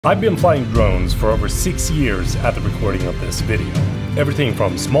I've been flying drones for over 6 years at the recording of this video. Everything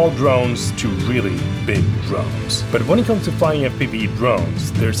from small drones to really big drones. But when it comes to flying FPV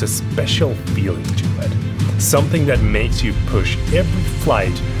drones, there's a special feeling to it. Something that makes you push every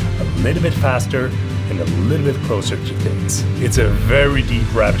flight a little bit faster and a little bit closer to things. It's a very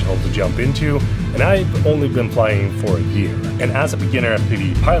deep rabbit hole to jump into, and I've only been flying for a year. And as a beginner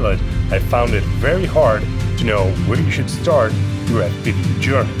FPV pilot, I found it very hard to know where you should start your FPV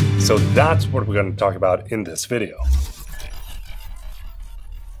journey. So that's what we're going to talk about in this video.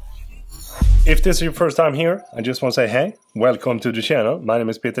 If this is your first time here, I just want to say hey, welcome to the channel. My name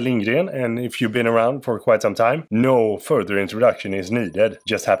is Peter Lindgren, and if you've been around for quite some time, no further introduction is needed.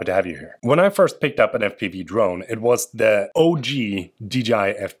 Just happy to have you here. When I first picked up an FPV drone, it was the OG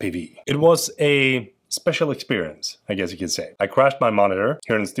DJI FPV. It was a special experience, I guess you could say. I crashed my monitor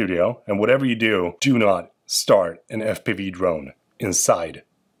here in the studio, and whatever you do not start an FPV drone inside,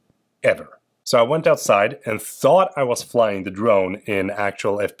 ever. So I went outside and thought I was flying the drone in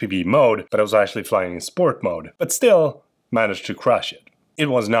actual FPV mode, but I was actually flying in sport mode, but still managed to crash it.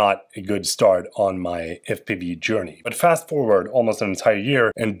 It was not a good start on my FPV journey. But fast forward almost an entire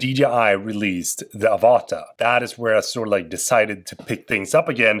year and DJI released the Avata. That is where I sort of like decided to pick things up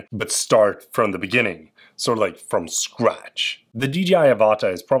again, but start from the beginning. Sort of like from scratch. The DJI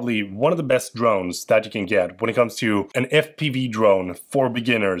Avata is probably one of the best drones that you can get when it comes to an FPV drone for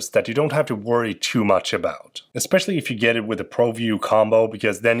beginners that you don't have to worry too much about. Especially if you get it with a ProView combo,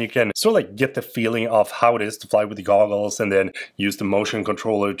 because then you can sort of like get the feeling of how it is to fly with the goggles and then use the motion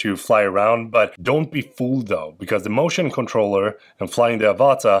controller to fly around. But don't be fooled though, because the motion controller and flying the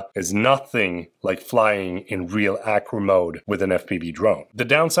Avata is nothing like flying in real acro mode with an FPV drone. The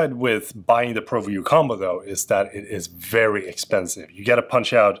downside with buying the ProView combo though is that it is very expensive. You gotta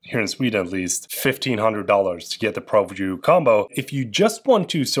punch out, here in Sweden at least, $1,500 to get the ProView combo. If you just want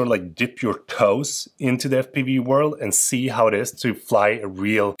to sort of like dip your toes into the FPV world and see how it is to fly a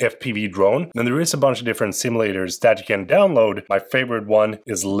real FPV drone, then there is a bunch of different simulators that you can download. My favorite one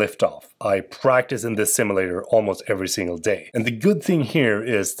is Liftoff. I practice in this simulator almost every single day. And the good thing here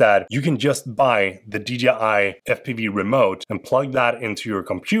is that you can just buy the DJI FPV remote and plug that into your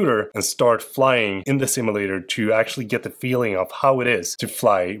computer and start flying in the simulator to actually get the feeling of how it is to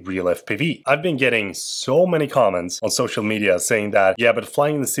fly real FPV. I've been getting so many comments on social media saying that, yeah, but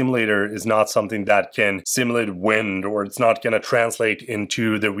flying in the simulator is not something that can simulate wind, or it's not going to translate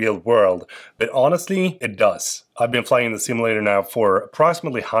into the real world. But honestly, it does. I've been flying in the simulator now for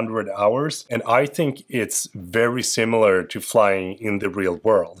approximately 100 hours, and I think it's very similar to flying in the real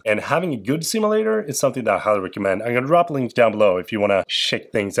world. And having a good simulator is something that I highly recommend. I'm going to drop a link down below if you want to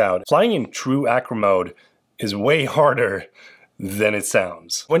check things out. Flying in true acro mode is way harder than it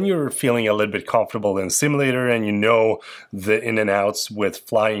sounds. When you're feeling a little bit comfortable in the simulator and you know the in and outs with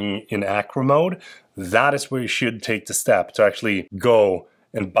flying in acro mode, that is where you should take the step to actually go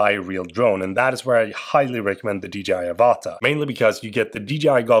and buy a real drone. And that is where I highly recommend the DJI Avata. Mainly because you get the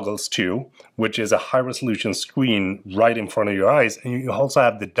DJI goggles too, which is a high resolution screen right in front of your eyes. And you also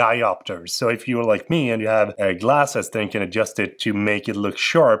have the diopters. So if you're like me and you have glasses, then you can adjust it to make it look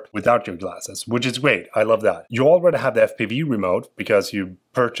sharp without your glasses, which is great. I love that. You already have the FPV remote because you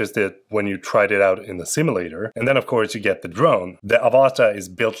purchased it when you tried it out in the simulator. And then of course you get the drone. The Avata is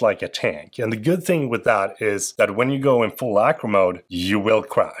built like a tank. And the good thing with that is that when you go in full acro mode, you will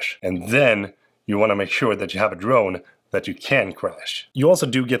crash. And then you want to make sure that you have a drone that you can crash. You also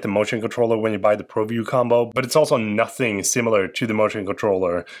do get the motion controller when you buy the ProView combo, but it's also nothing similar to the motion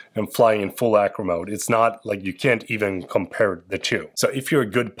controller and flying in full acro mode. It's not like you can't even compare the two. So if you're a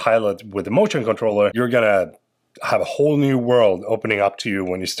good pilot with the motion controller, you're gonna have a whole new world opening up to you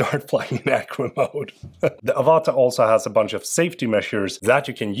when you start flying in acro mode. The Avata also has a bunch of safety measures that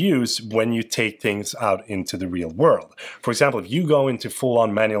you can use when you take things out into the real world. For example, if you go into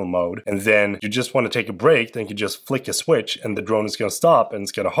full-on manual mode and then you just want to take a break, then you can just flick a switch and the drone is going to stop and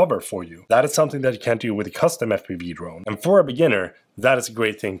it's going to hover for you. That is something that you can't do with a custom FPV drone. And for a beginner, that is a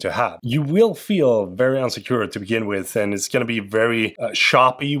great thing to have. You will feel very unsecure to begin with, and it's going to be very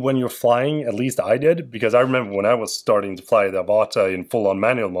choppy when you're flying. At least I did, because I remember when I was starting to fly the Avata in full-on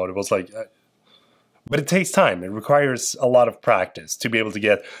manual mode, it was like... But it takes time. It requires a lot of practice to be able to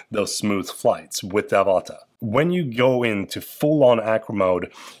get those smooth flights with the Avata. When you go into full-on acro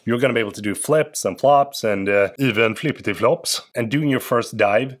mode, you're going to be able to do flips and flops and even flippity flops. And doing your first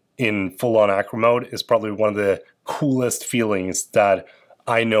dive in full-on acro mode is probably one of the coolest feelings that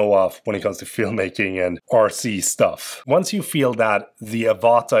I know of when it comes to filmmaking and RC stuff. Once you feel that the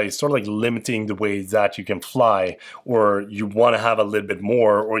Avata is sort of like limiting the way that you can fly, or you want to have a little bit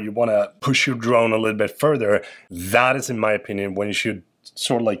more, or you want to push your drone a little bit further, that is, in my opinion, when you should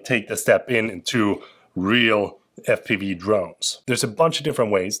sort of like take the step into real FPV drones. There's a bunch of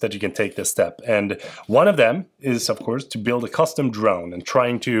different ways that you can take this step, and one of them is, of course, to build a custom drone and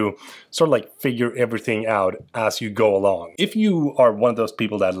trying to sort of like figure everything out as you go along. If you are one of those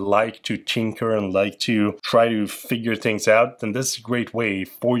people that like to tinker and like to try to figure things out, then this is a great way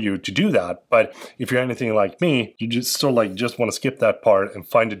for you to do that. But if you're anything like me, you just sort of like just want to skip that part and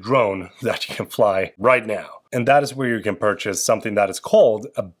find a drone that you can fly right now. And that is where you can purchase something that is called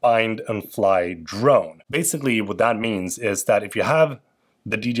a bind and fly drone. Basically, what that means is that if you have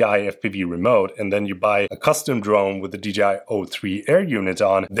the DJI FPV remote and then you buy a custom drone with the DJI O3 air unit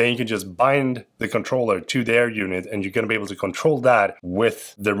on, then you can just bind the controller to the air unit and you're going to be able to control that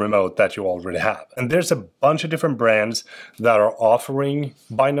with the remote that you already have. And there's a bunch of different brands that are offering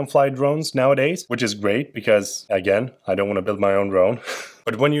bind and fly drones nowadays, which is great because, again, I don't want to build my own drone.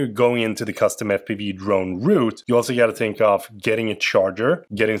 But when you're going into the custom FPV drone route, you also got to think of getting a charger,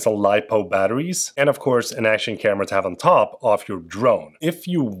 getting some LiPo batteries, and of course an action camera to have on top of your drone. If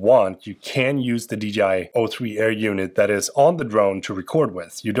you want, you can use the DJI O3 air unit that is on the drone to record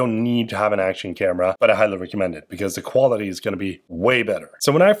with. You don't need to have an action camera, but I highly recommend it because the quality is going to be way better.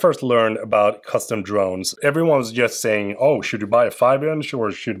 So when I first learned about custom drones, everyone was just saying, oh, should you buy a 5-inch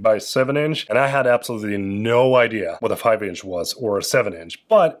or should you buy a 7-inch? And I had absolutely no idea what a 5-inch was or a 7-inch.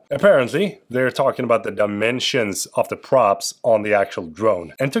 But apparently they're talking about the dimensions of the props on the actual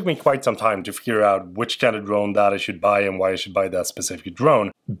drone. And it took me quite some time to figure out which kind of drone that I should buy and why I should buy that specific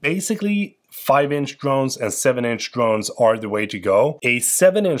drone. Basically, 5-inch drones and 7-inch drones are the way to go. A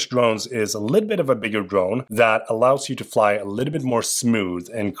 7-inch drone is a little bit of a bigger drone that allows you to fly a little bit more smooth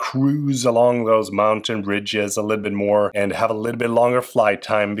and cruise along those mountain ridges a little bit more and have a little bit longer flight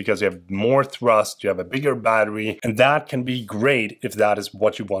time because you have more thrust, you have a bigger battery, and that can be great if that is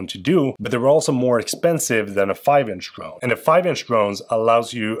what you want to do, but they're also more expensive than a 5-inch drone. And a 5-inch drone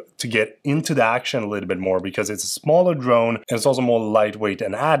allows you to get into the action a little bit more because it's a smaller drone and it's also more lightweight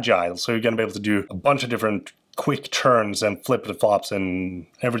and agile, so you're going to be able to do a bunch of different quick turns and flip-flops and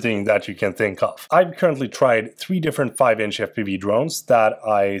everything that you can think of. I've currently tried 3 different 5-inch FPV drones that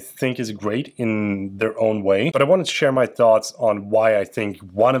I think is great in their own way, but I wanted to share my thoughts on why I think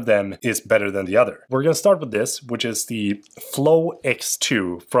one of them is better than the other. We're going to start with this, which is the Flow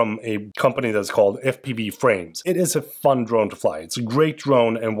X2 from a company that's called FPV Frames. It is a fun drone to fly. It's a great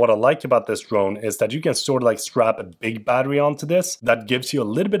drone, and what I like about this drone is that you can sort of like strap a big battery onto this that gives you a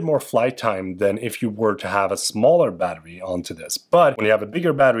little bit more flight time than if you were to have a smaller battery onto this. But when you have a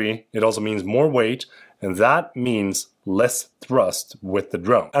bigger battery, it also means more weight, and that means less thrust with the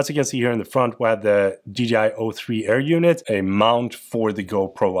drone. As you can see here in the front, we have the DJI O3 air unit, a mount for the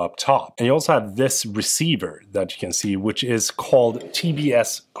GoPro up top. And you also have this receiver that you can see, which is called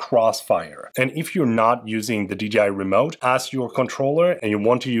TBS Crossfire. And if you're not using the DJI remote as your controller and you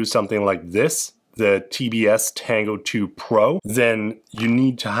want to use something like this, the TBS Tango 2 Pro, then you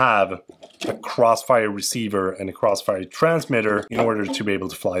need to have a Crossfire receiver and a Crossfire transmitter in order to be able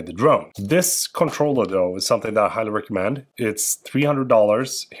to fly the drone. This controller though is something that I highly recommend. It's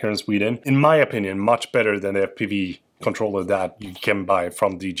 $300 here in Sweden. In my opinion, much better than the FPV controller that you can buy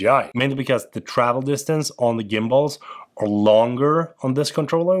from DJI. Mainly because the travel distance on the gimbals are longer on this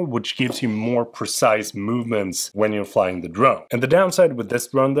controller, which gives you more precise movements when you're flying the drone. And the downside with this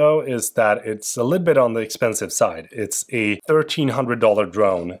drone though is that it's a little bit on the expensive side. It's a $1,300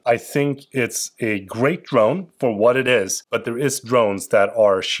 drone. I think it's a great drone for what it is, but there is drones that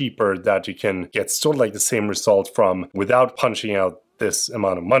are cheaper that you can get sort of like the same result from without punching out this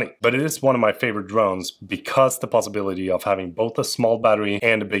amount of money. But it is one of my favorite drones because the possibility of having both a small battery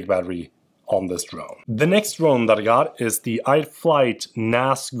and a big battery on this drone. The next drone that I got is the iFlight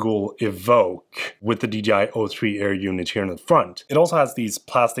Nazgul Evoke with the DJI O3 air unit here in the front. It also has these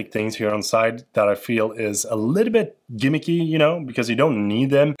plastic things here on the side that I feel is a little bit gimmicky, you know, because you don't need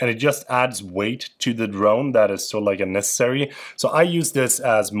them and it just adds weight to the drone that is sort of like unnecessary. So I use this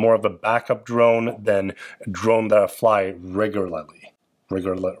as more of a backup drone than a drone that I fly regularly.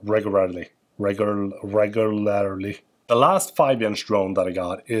 The last 5-inch drone that I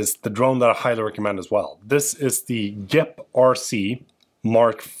got is the drone that I highly recommend as well. This is the GEP RC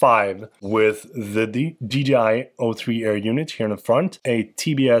Mark V with the DJI O3 air unit here in the front, a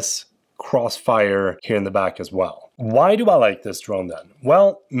TBS Crossfire here in the back as well. Why do I like this drone then?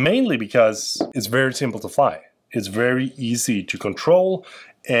 Well, mainly because it's very simple to fly. It's very easy to control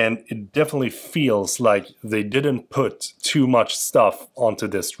And it definitely feels like they didn't put too much stuff onto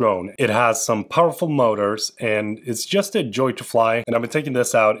this drone. It has some powerful motors and it's just a joy to fly. And I've been taking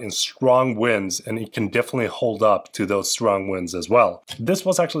this out in strong winds and it can definitely hold up to those strong winds as well. This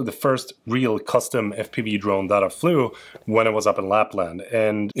was actually the first real custom FPV drone that I flew when I was up in Lapland.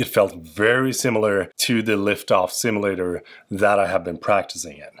 And it felt very similar to the liftoff simulator that I have been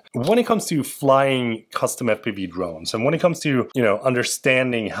practicing in. When it comes to flying custom FPV drones and when it comes to,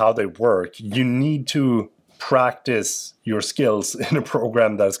 understanding how they work, you need to practice your skills in a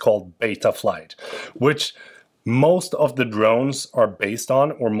program that is called Beta Flight, which most of the drones are based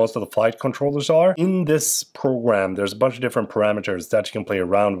on, or most of the flight controllers are. In this program, there's a bunch of different parameters that you can play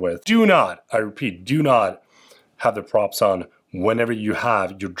around with. Do not, I repeat, do not have the props on whenever you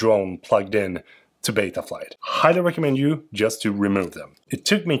have your drone plugged in to Beta Flight. Highly recommend you just to remove them. It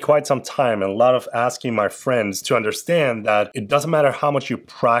took me quite some time and a lot of asking my friends to understand that it doesn't matter how much you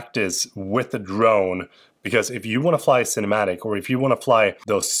practice with the drone, because if you want to fly cinematic or if you want to fly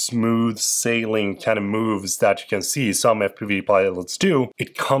those smooth sailing kind of moves that you can see some FPV pilots do,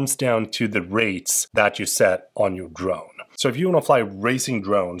 it comes down to the rates that you set on your drone. So if you want to fly racing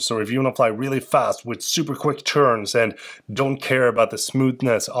drones, or if you want to fly really fast with super quick turns and don't care about the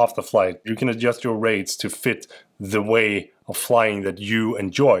smoothness of the flight, you can adjust your rates to fit the way of flying that you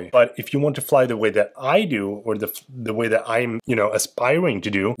enjoy. But if you want to fly the way that I do, or the way that I'm, aspiring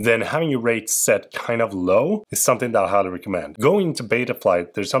to do, then having your rates set kind of low is something that I highly recommend. Going to Beta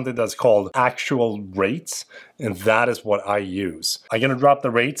Flight, there's something that's called actual rates, and that is what I use. I'm gonna drop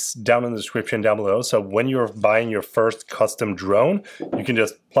the rates down in the description down below, so when you're buying your first custom drone, you can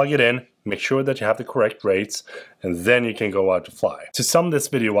just plug it in, make sure that you have the correct rates, and then you can go out to fly. To sum this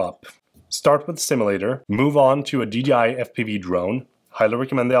video up, start with the simulator, move on to a DJI FPV drone, highly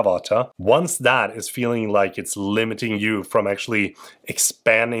recommend the Avata. Once that is feeling like it's limiting you from actually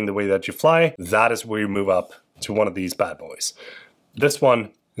expanding the way that you fly, that is where you move up to one of these bad boys. This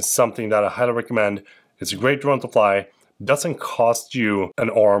one is something that I highly recommend. It's a great drone to fly, doesn't cost you an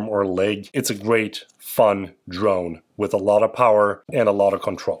arm or a leg. It's a great, fun drone with a lot of power and a lot of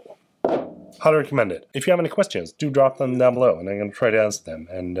control. Highly recommend it. If you have any questions, do drop them down below and I'm going to try to answer them.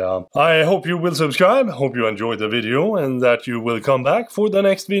 And I hope you will subscribe, hope you enjoyed the video and that you will come back for the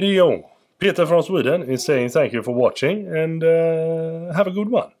next video. Peter from Sweden is saying thank you for watching and have a good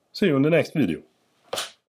one. See you in the next video.